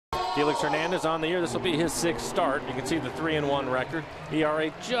Felix Hernandez on the year. This will be his 6th start. You can see the 3-1 record.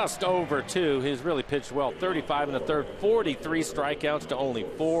 ERA just over 2. He's really pitched well. 35 in the third, 43 strikeouts to only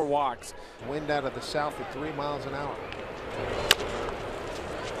 4 walks. Wind out of the south at 3 miles an hour.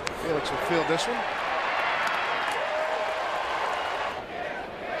 Felix will field this one.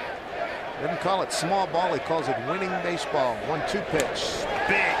 Didn't call it small ball. He calls it winning baseball. 1-2 pitch.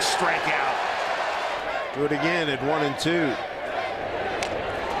 Big strikeout. Do it again at 1-2.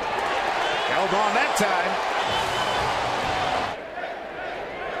 Held on that time.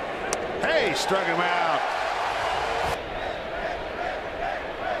 Hey, struck him out.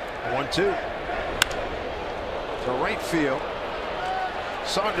 1-2. To right field.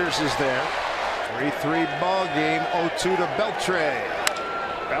 Saunders is there. 3-3 ball game. 0-2 to Beltre.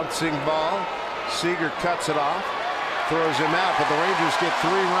 Bouncing ball. Seager cuts it off. Throws him out, but the Rangers get 3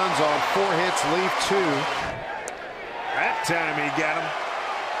 runs on 4 hits, leave 2. That time he got him.